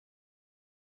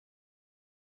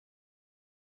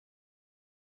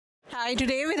Hi,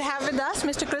 today we have with us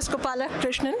Mr. Kris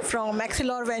Gopalakrishnan from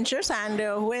Axilor Ventures and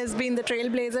who has been the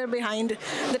trailblazer behind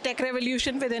the tech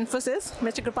revolution with Infosys.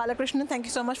 Mr. Gopalakrishnan, thank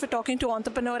you so much for talking to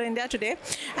Entrepreneur India today.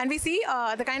 And we see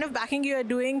the kind of backing you are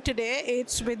doing today,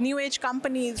 it's with new age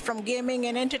companies from gaming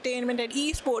and entertainment and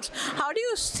esports. How do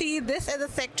you see this as a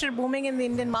sector booming in the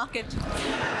Indian market?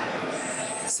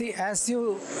 See, as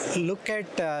you look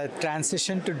at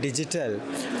transition to digital,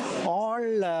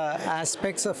 all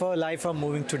aspects of our life are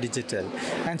moving to digital,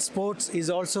 and sports is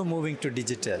also moving to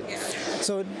digital.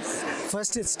 So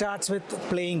first it starts with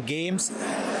playing games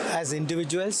as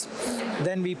individuals,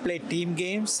 then we play team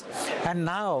games, and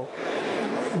now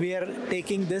we are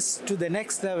taking this to the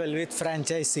next level with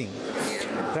franchising.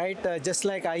 Right, just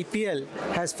like IPL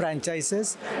has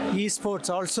franchises, esports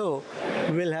also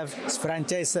will have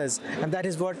franchises, and that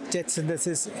is what Jet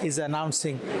Synthesis is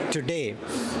announcing today.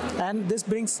 And this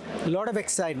brings a lot of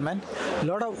excitement, a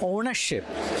lot of ownership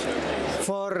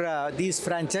for these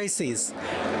franchisees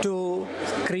to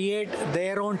create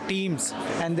their own teams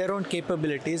and their own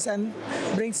capabilities, and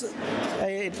brings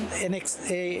a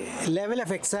level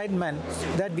of excitement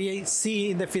that we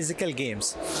see in the physical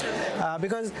games,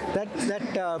 because that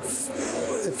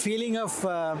feeling of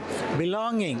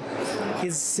belonging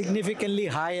is significantly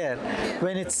higher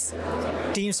when it's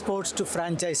team sports to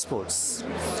franchise sports.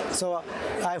 So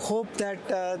I hope that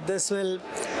this will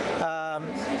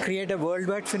create a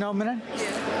worldwide phenomenon.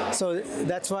 So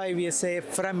that's why we say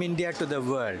from India to the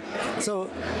world. So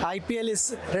IPL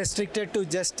is restricted to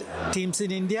just teams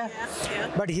in India,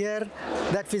 but here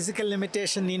that physical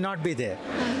limitation need not be there.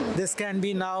 This can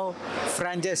be now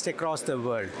franchised across the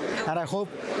world, and I hope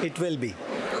it will be.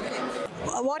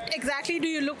 What exactly do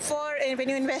you look for when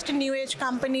you invest in new age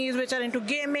companies which are into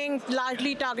gaming,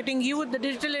 largely targeting youth, the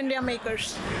digital India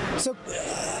makers? So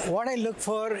what I look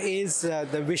for is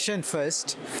the vision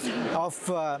first of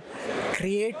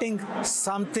creating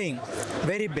something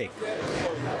very big.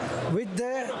 With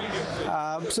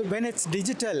so when it's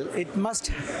digital, it must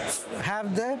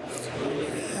have the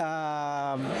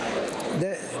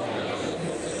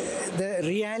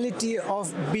reality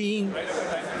of being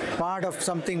part of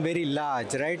something very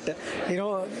large, right? You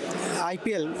know,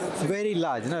 IPL, very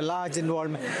large, large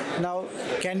involvement. Now,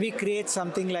 can we create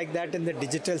something like that in the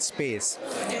digital space?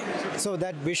 So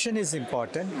that vision is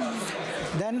important.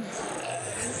 Then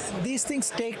these things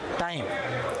take time.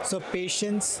 So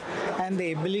patience and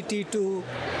the ability to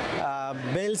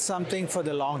build something for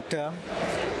the long term,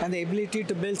 and the ability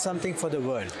to build something for the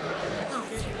world.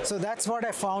 So that's what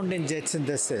I found in Jet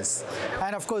Synthesis.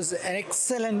 And of course, an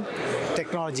excellent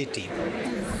technology team.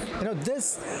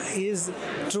 This is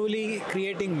truly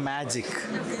creating magic,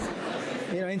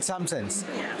 in some sense.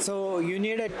 So you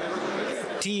need a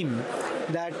team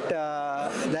that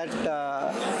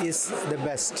is the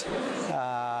best,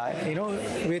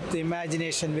 with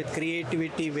imagination, with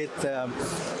creativity, with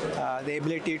the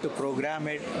ability to program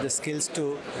it, the skills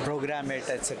to program it,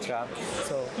 etc.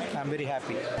 So I'm very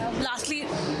happy. Lastly,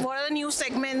 what are the new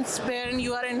segments wherein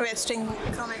you are investing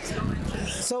from Axilor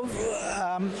Ventures? So,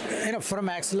 from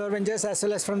Axilor Ventures as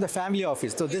well as from the family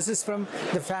office. So this is from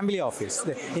the family office.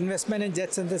 The investment in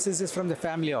Jet Synthesis is from the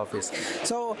family office.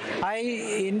 So I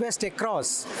invest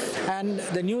across, and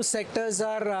the new sectors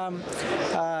are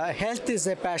health is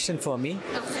a passion for me,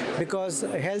 because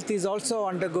health is also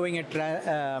undergoing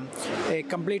a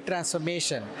complete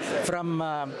transformation from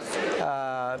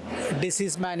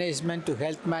disease management to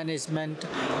health management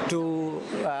to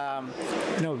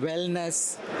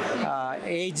wellness,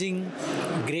 aging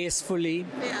gracefully,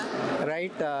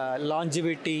 right?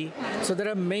 Longevity. So there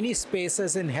are many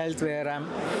spaces in health where I'm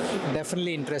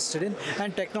definitely interested in,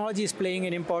 and technology is playing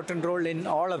an important role in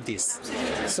all of these.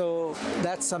 So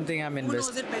that's something I'm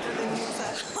investing. Who knows it better than you,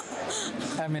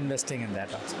 sir? I'm investing in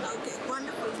that also. Okay,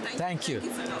 wonderful. Thank you.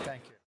 Thank you.